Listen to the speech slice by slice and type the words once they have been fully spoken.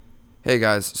Hey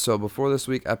guys, so before this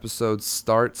week episode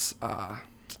starts,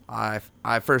 I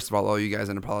first of all owe you guys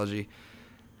an apology.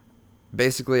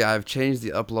 Basically, I've changed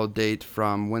the upload date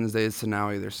from Wednesdays to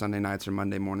now either Sunday nights or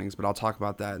Monday mornings, but I'll talk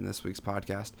about that in this week's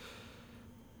podcast.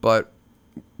 But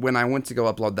when I went to go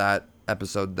upload that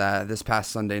episode that this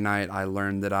past Sunday night, I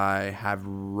learned that I have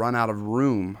run out of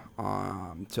room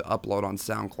to upload on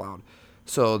SoundCloud.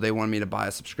 So they want me to buy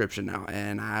a subscription now.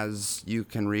 And as you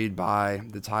can read by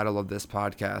the title of this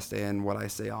podcast and what I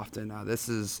say often, this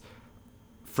is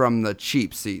from the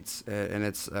cheap seats. And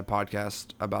it's a podcast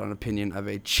about an opinion of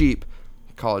a cheap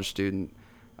college student.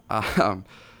 Um,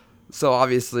 so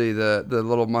obviously the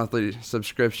little monthly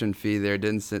subscription fee there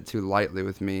didn't sit too lightly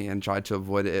with me and tried to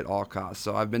avoid it at all costs.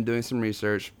 So I've been doing some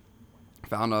research,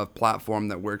 found a platform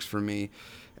that works for me,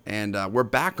 and we're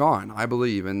back on, I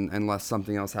believe, unless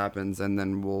something else happens, and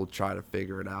then we'll try to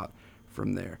figure it out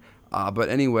from there. But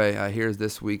anyway, here's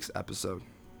this week's episode.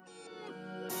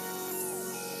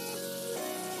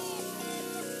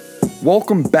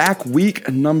 Welcome back, week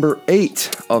number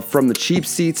 8 of From the Cheap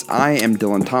Seats. I am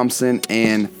Dylan Thompson,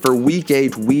 and for week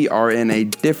 8, we are in a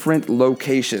different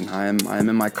location. I'm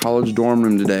in my college dorm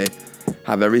room today.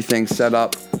 Have everything set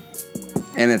up,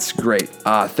 and it's great.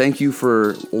 Thank you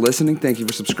for listening. Thank you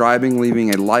for subscribing,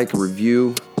 leaving a like, a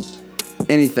review.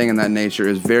 Anything in that nature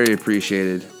is very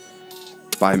appreciated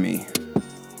by me.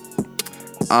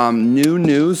 New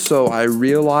news, so I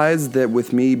realized that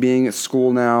with me being at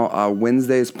school now,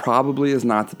 Wednesdays probably is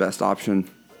not the best option.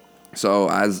 So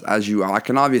I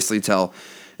can obviously tell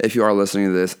if you are listening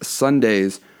to this,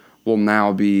 Sundays will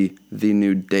now be the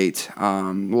new date.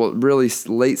 Really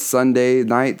late Sunday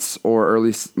nights or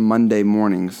early Monday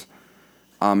mornings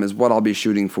is what I'll be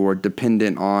shooting for,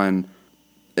 dependent on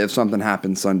if something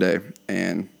happens Sunday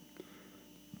and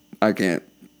I can't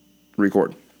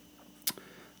record.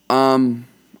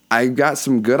 I got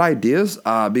some good ideas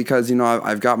because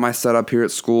I've got my setup here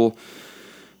at school.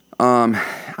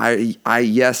 I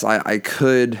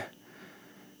could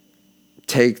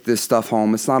take this stuff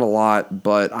home. It's not a lot,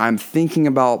 but I'm thinking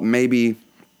about maybe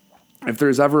if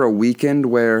there's ever a weekend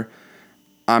where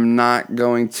I'm not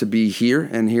going to be here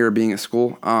and here being at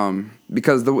school.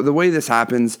 Because the way this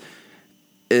happens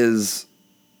is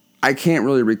I can't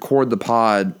really record the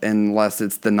pod unless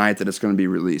it's the night that it's going to be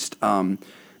released.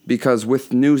 Because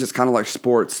with news, it's kind of like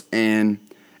sports. And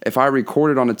if I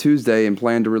record it on a Tuesday and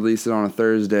plan to release it on a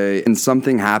Thursday and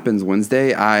something happens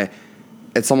Wednesday,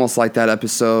 it's almost like that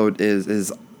episode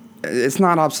is it's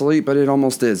not obsolete, but it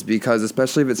almost is. Because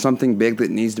especially if it's something big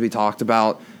that needs to be talked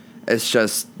about, it's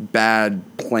just bad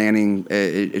planning.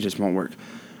 It just won't work.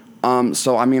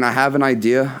 So, I have an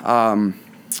idea.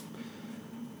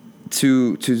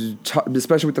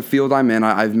 Especially with the field I'm in,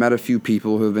 I've met a few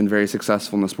people who have been very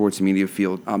successful in the sports media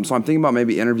field. So I'm thinking about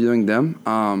maybe interviewing them,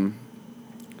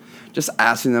 just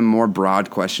asking them more broad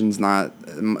questions, not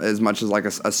as much as like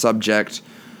a subject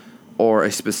or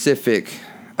a specific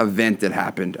event that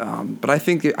happened. But I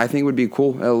think it would be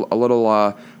cool, a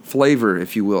little flavor,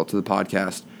 if you will, to the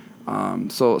podcast.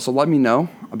 So let me know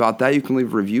about that. You can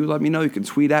leave a review. Let me know. You can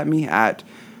tweet at me at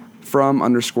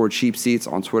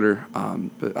 @from_cheap_seats on Twitter.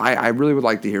 But I really would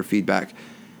like to hear feedback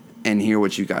and hear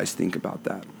what you guys think about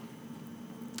that.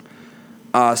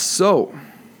 So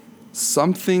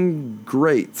something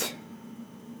great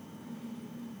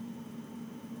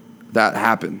that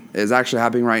happened is actually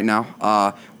happening right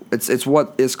now. It's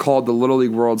what is called the Little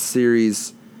League World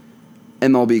Series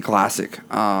MLB Classic.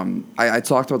 I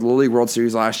talked about the Little League World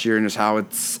Series last year and just how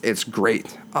it's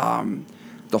great.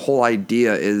 The whole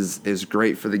idea is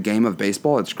great for the game of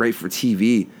baseball. It's great for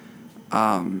TV,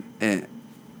 and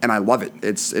I love it.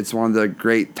 It's one of the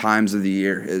great times of the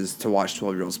year is to watch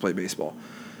 12-year-olds play baseball.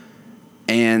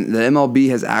 And the MLB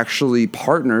has actually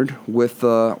partnered with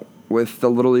the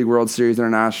Little League World Series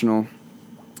International.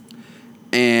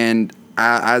 And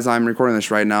as I'm recording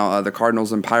this right now, the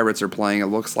Cardinals and Pirates are playing. It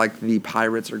looks like the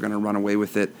Pirates are going to run away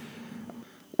with it.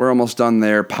 We're almost done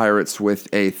there. Pirates with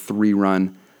a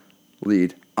 3-run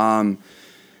lead.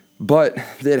 But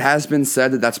it has been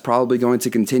said that that's probably going to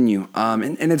continue.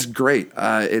 And it's great.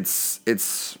 It's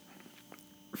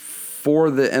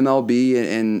for the MLB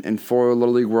and for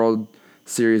Little League World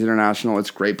Series International.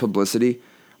 It's great publicity.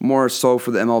 More so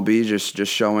for the MLB,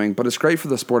 just showing. But it's great for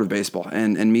the sport of baseball.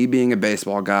 And me being a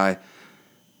baseball guy,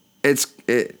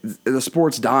 the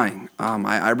sport's dying.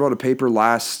 I wrote a paper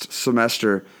last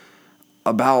semester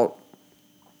about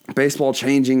baseball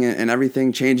changing and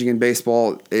everything changing in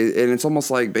baseball, and it's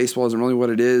almost like baseball isn't really what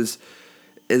it is.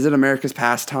 Is it America's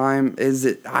pastime? Is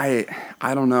it? I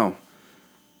don't know.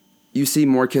 You see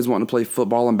more kids wanting to play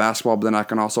football and basketball, but then I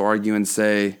can also argue and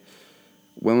say,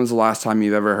 When was the last time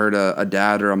you've ever heard a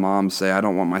dad or a mom say, I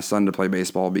don't want my son to play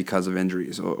baseball because of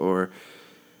injuries or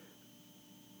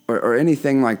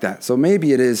anything like that? So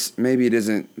maybe it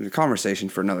isn't a conversation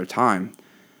for another time,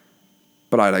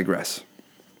 but I digress.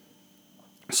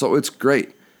 So it's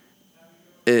great.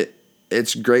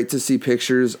 It's great to see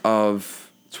pictures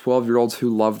of 12-year-olds who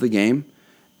love the game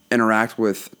interact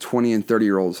with 20 and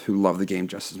 30-year-olds who love the game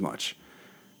just as much.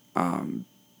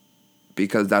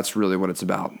 Because that's really what it's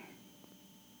about.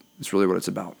 It's really what it's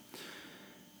about.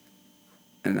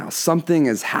 And now something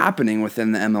is happening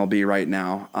within the MLB right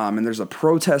now. And there's a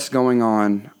protest going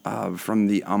on from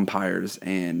the umpires.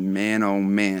 And man, oh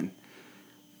man.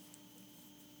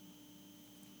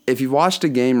 If you've watched a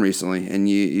game recently, and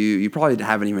you probably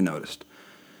haven't even noticed,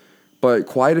 but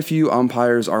quite a few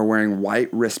umpires are wearing white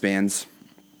wristbands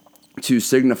to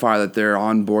signify that they're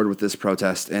on board with this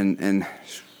protest. And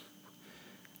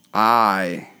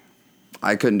I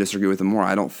couldn't disagree with them more.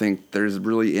 I don't think there's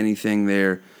really anything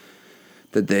there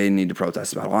that they need to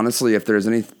protest about. Honestly, if there's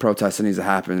any protest that needs to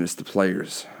happen, it's the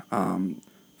players.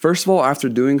 First of all, after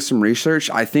doing some research,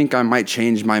 I think I might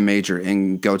change my major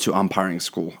and go to umpiring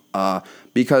school.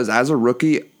 Because as a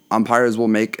rookie, umpires will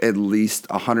make at least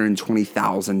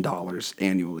 $120,000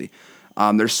 annually.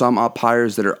 There's some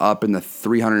umpires that are up in the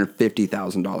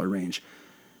 $350,000 range.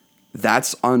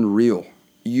 That's unreal.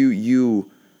 You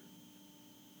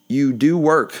do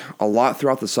work a lot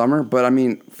throughout the summer, but I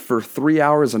mean, for 3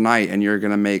 hours a night and you're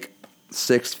going to make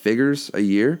 6 figures a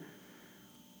year,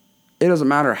 it doesn't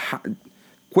matter how.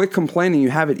 Quit complaining, you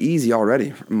have it easy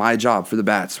already. My job for the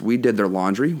bats, we did their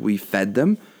laundry, we fed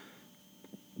them,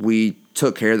 we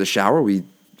took care of the shower,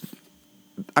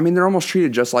 they're almost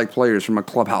treated just like players from a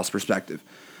clubhouse perspective.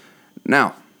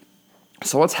 Now,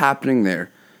 so what's happening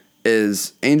there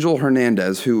is Angel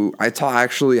Hernandez, who I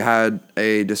actually had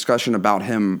a discussion about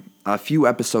him a few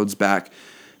episodes back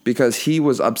because he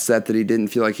was upset that he didn't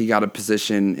feel like he got a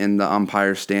position in the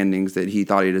umpire standings that he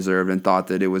thought he deserved and thought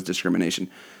that it was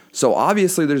discrimination. So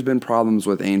obviously there's been problems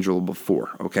with Angel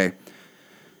before, okay?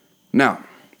 Now,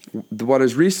 what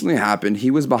has recently happened, he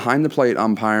was behind the plate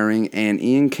umpiring and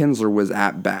Ian Kinsler was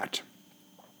at bat.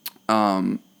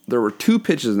 There were 2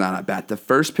 pitches in that at bat. The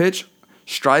first pitch,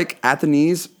 strike at the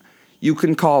knees. You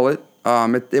can call it.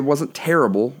 It wasn't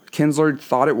terrible. Kinsler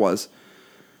thought it was.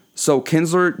 So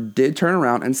Kinsler did turn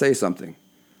around and say something.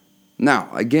 Now,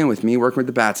 again, with me working with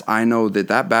the bats, I know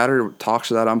that batter talks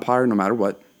to that umpire no matter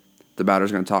what. The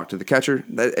batter's going to talk to the catcher.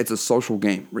 It's a social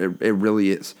game. It really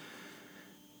is.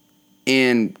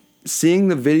 And seeing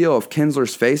the video of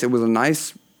Kinsler's face, it was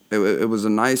a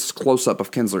nice close-up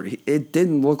of Kinsler. It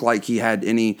didn't look like he had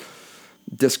any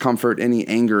discomfort, any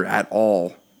anger at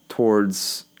all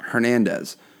towards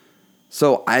Hernandez.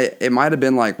 So it might have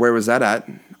been like, where was that at?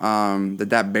 Did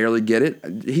that barely get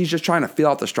it? He's just trying to feel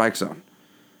out the strike zone.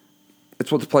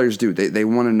 It's what the players do. They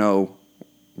want to know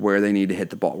where they need to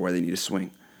hit the ball, where they need to swing.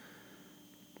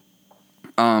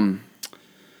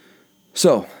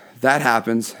 So that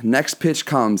happens. Next pitch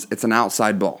comes. It's an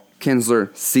outside ball.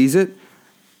 Kinsler sees it,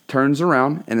 turns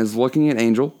around, and is looking at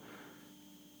Angel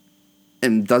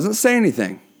and doesn't say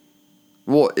anything.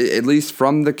 Well, at least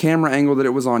from the camera angle that it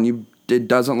was on, it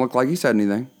doesn't look like he said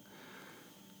anything,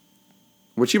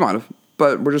 which he might have.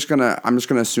 But I'm just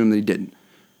gonna assume that he didn't.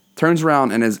 Turns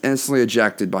around and is instantly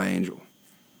ejected by Angel.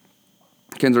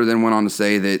 Kinsler then went on to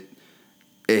say that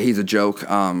he's a joke,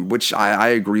 which I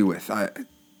agree with.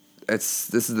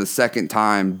 This is the second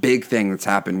time big thing that's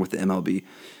happened with the MLB,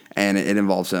 and it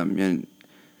involves him. And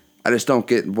I just don't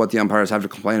get what the umpires have to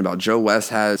complain about. Joe West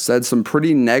has said some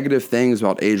pretty negative things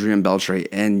about Adrian Beltre,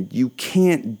 and you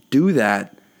can't do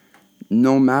that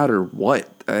no matter what.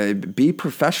 Be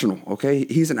professional, okay?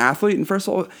 He's an athlete, and first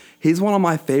of all, he's one of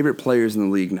my favorite players in the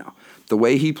league now. The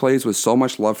way he plays with so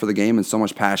much love for the game and so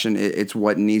much passion, it's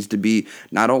what needs to be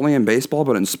not only in baseball,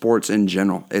 but in sports in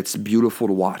general. It's beautiful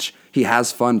to watch. He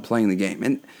has fun playing the game.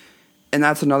 And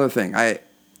that's another thing.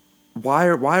 Why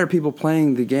are people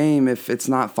playing the game if it's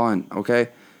not fun, okay?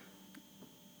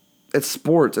 It's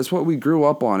sports. It's what we grew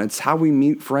up on. It's how we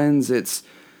meet friends.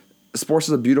 Sports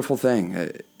is a beautiful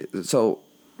thing. So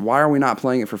why are we not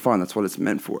playing it for fun? That's what it's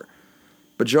meant for.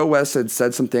 But Joe West had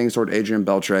said some things toward Adrian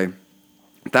Beltre.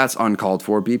 That's uncalled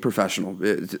for. Be professional.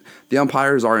 The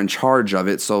umpires are in charge of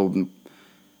it, so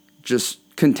just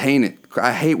contain it.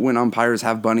 I hate when umpires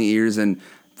have bunny ears and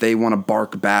they want to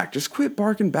bark back. Just quit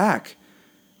barking back.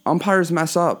 Umpires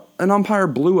mess up. An umpire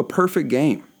blew a perfect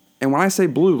game. And when I say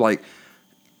blew, like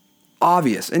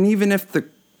obvious. And even if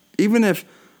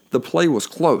the play was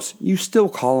close, you still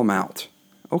call them out.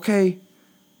 Okay?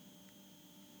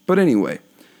 But anyway.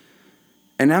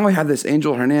 And now we have this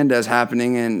Angel Hernandez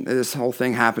happening and this whole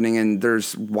thing happening, and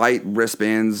there's white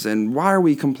wristbands. And why are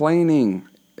we complaining?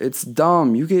 It's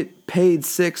dumb. You get paid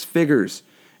 6 figures.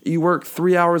 You work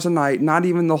 3 hours a night, not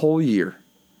even the whole year.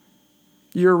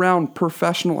 You're around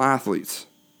professional athletes.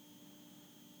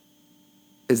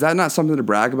 Is that not something to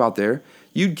brag about there?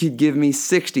 You could give me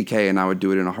 $60K and I would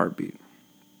do it in a heartbeat.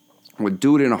 I would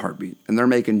do it in a heartbeat. And they're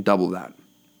making double that.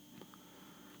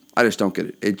 I just don't get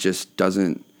it. It just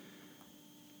doesn't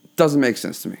make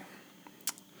sense to me.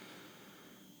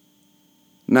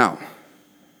 Now,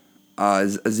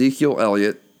 Ezekiel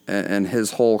Elliott and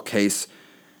his whole case,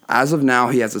 as of now,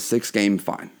 he has a 6-game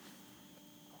fine.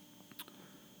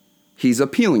 He's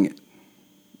appealing it.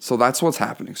 So that's what's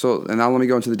happening. And now let me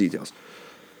go into the details.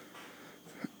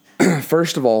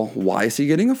 First of all, why is he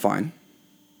getting a fine?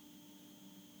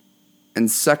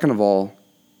 And second of all,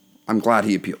 I'm glad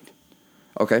he appealed.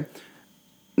 Okay?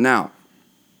 Now,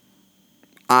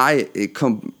 I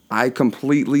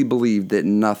completely believe that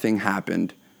nothing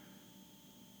happened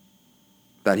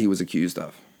that he was accused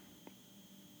of.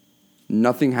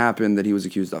 Nothing happened that he was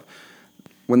accused of.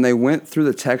 When they went through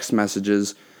the text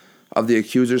messages of the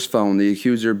accuser's phone, the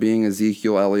accuser being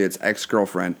Ezekiel Elliott's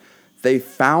ex-girlfriend, they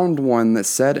found one that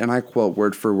said, and I quote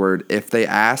word for word, "If they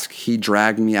ask, he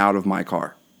dragged me out of my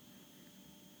car."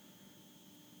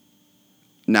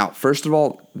 Now, first of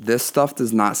all, this stuff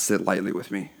does not sit lightly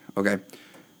with me, okay?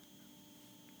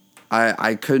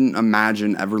 I couldn't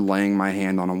imagine ever laying my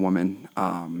hand on a woman,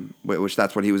 which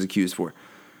that's what he was accused for.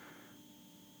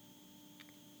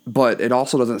 But it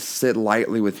also doesn't sit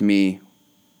lightly with me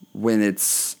when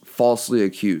it's falsely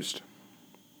accused.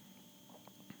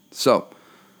 So,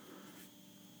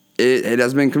 it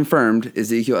has been confirmed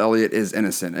Ezekiel Elliott is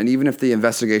innocent. And even if the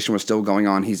investigation was still going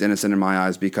on, he's innocent in my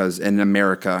eyes because in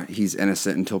America, he's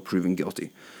innocent until proven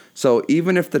guilty. So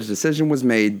even if the decision was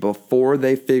made before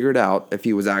they figured out if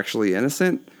he was actually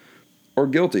innocent or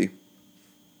guilty,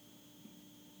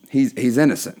 he's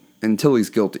innocent until he's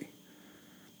guilty.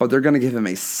 But they're going to give him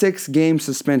a 6-game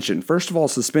suspension. First of all,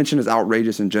 suspension is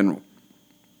outrageous in general.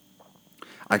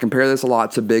 I compare this a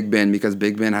lot to Big Ben because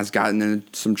Big Ben has gotten into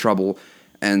some trouble,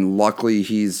 and luckily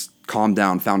he's calmed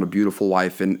down, found a beautiful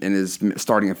wife, and is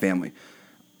starting a family.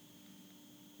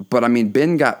 But I mean,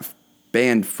 Ben got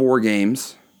banned 4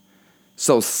 games.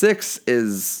 So 6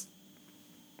 is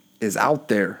out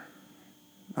there.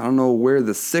 I don't know where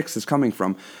the 6 is coming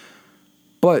from.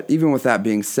 But even with that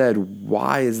being said,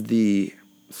 why is the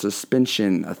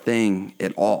suspension a thing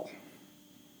at all?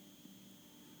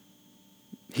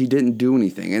 He didn't do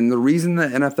anything. And the reason the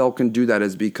NFL can do that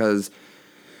is because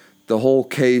the whole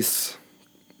case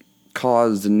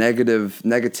caused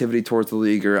negativity towards the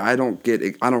league. Or I don't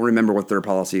remember what their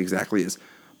policy exactly is.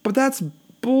 But that's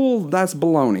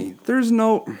baloney.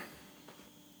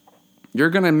 You're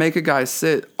going to make a guy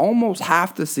sit almost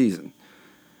half the season.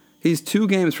 He's 2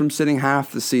 games from sitting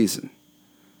half the season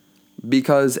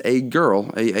because a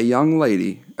girl, a young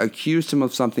lady, accused him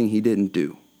of something he didn't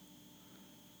do.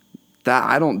 That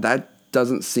almost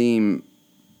doesn't seem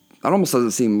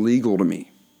legal to me.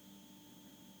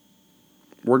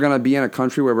 We're going to be in a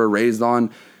country where we're raised on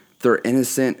they're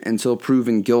innocent until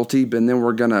proven guilty, but then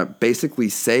we're going to basically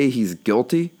say he's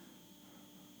guilty,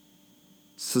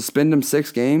 suspend him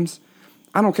 6 games.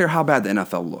 I don't care how bad the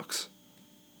NFL looks.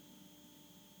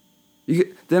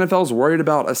 The NFL's worried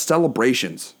about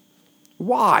celebrations.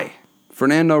 Why?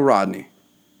 Fernando Rodney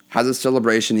has a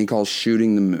celebration he calls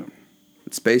shooting the moon.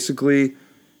 It's basically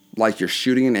like you're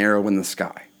shooting an arrow in the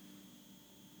sky.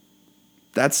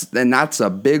 That's a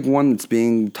big one that's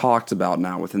being talked about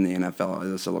now within the NFL as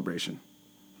a celebration.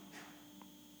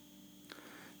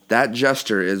 That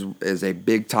gesture is a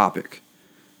big topic.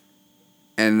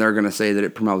 And they're going to say that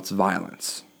it promotes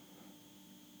violence.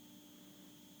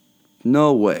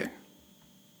 No way.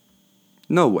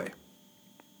 No way.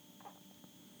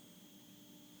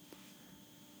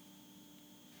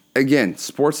 Again,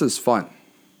 sports is fun.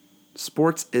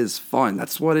 Sports is fun.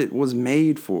 That's what it was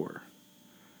made for.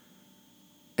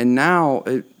 And now,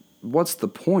 what's the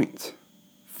point?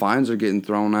 Fines are getting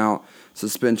thrown out.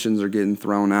 Suspensions are getting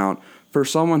thrown out for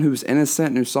someone who's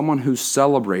innocent and someone who's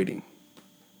celebrating.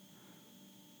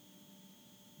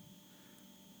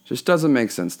 Just doesn't make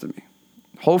sense to me.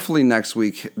 Hopefully next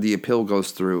week the appeal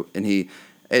goes through and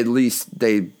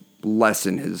they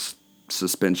lessen his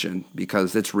suspension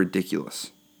because it's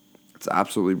ridiculous. It's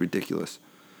absolutely ridiculous.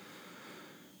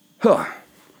 Got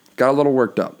a little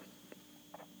worked up.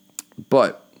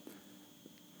 But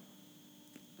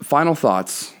final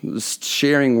thoughts, just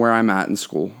sharing where I'm at in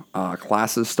school.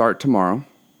 Classes start tomorrow.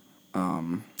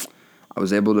 I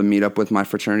was able to meet up with my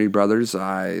fraternity brothers.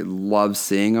 I love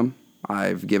seeing them.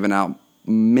 I've given out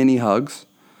many hugs.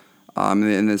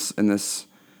 In this,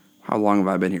 how long have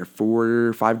I been here? 4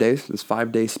 or 5 days. This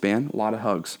 5-day span, a lot of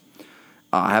hugs.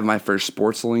 I have my first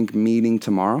SportsLink meeting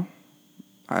tomorrow.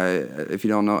 If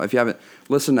you haven't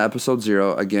listened to episode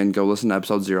 0, again, go listen to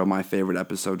episode 0, my favorite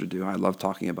episode to do. I love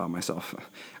talking about myself.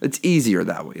 It's easier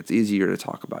that way. It's easier to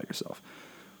talk about yourself.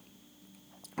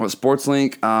 Well,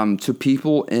 SportsLink, to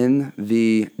people in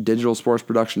the digital sports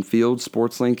production field,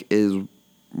 SportsLink is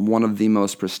one of the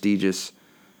most prestigious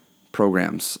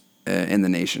programs in the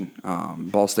nation.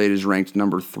 Ball State is ranked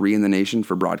number 3 in the nation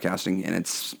for broadcasting, and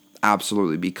it's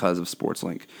absolutely because of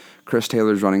SportsLink. Chris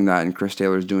Taylor's running that, and Chris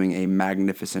Taylor's doing a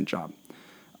magnificent job.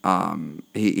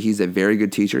 He's a very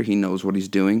good teacher. He knows what he's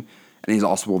doing, and he's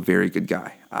also a very good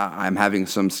guy. I'm having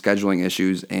some scheduling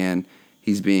issues, and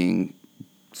he's being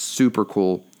super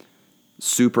cool,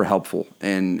 super helpful,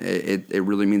 and it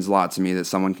really means a lot to me that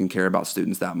someone can care about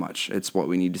students that much. It's what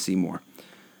we need to see more.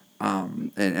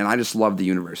 And I just love the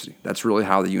university. That's really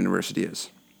how the university is.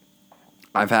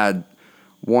 I've had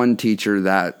one teacher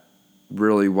that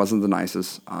really wasn't the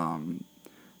nicest,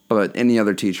 but any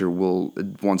other teacher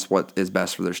wants what is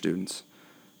best for their students.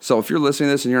 So if you're listening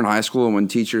to this and you're in high school, and when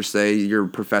teachers say your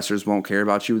professors won't care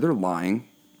about you, they're lying.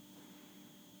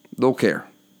 They'll care.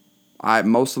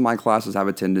 Most of my classes have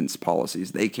attendance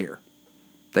policies. They care.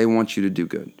 They want you to do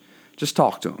good. Just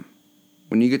talk to them.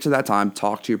 When you get to that time,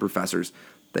 talk to your professors.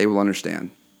 They will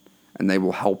understand, and they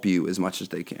will help you as much as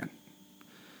they can.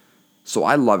 So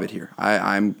I love it here.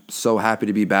 I'm so happy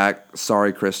to be back.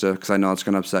 Sorry, Krista, because I know it's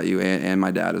going to upset you and my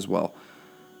dad as well.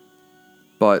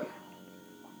 But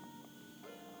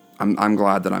I'm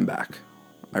glad that I'm back.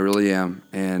 I really am,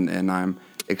 and I'm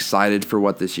excited for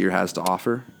what this year has to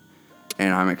offer,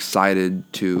 and I'm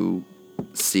excited to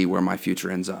see where my future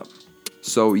ends up.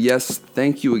 So yes,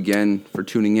 thank you again for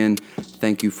tuning in.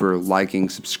 Thank you for liking,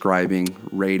 subscribing,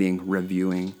 rating,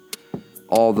 reviewing,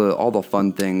 all the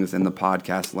fun things in the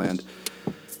podcast land.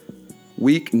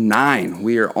 Week 9,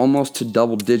 we are almost to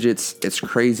double digits. It's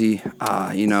crazy.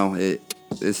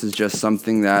 This is just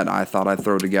something that I thought I'd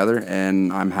throw together,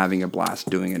 and I'm having a blast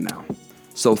doing it now.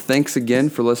 So thanks again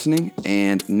for listening.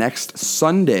 And next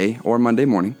Sunday or Monday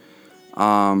morning,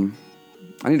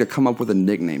 I need to come up with a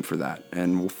nickname for that,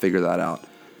 and we'll figure that out.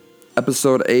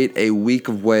 Episode 8, a week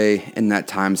away in that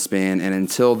time span. And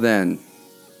until then,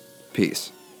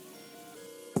 peace.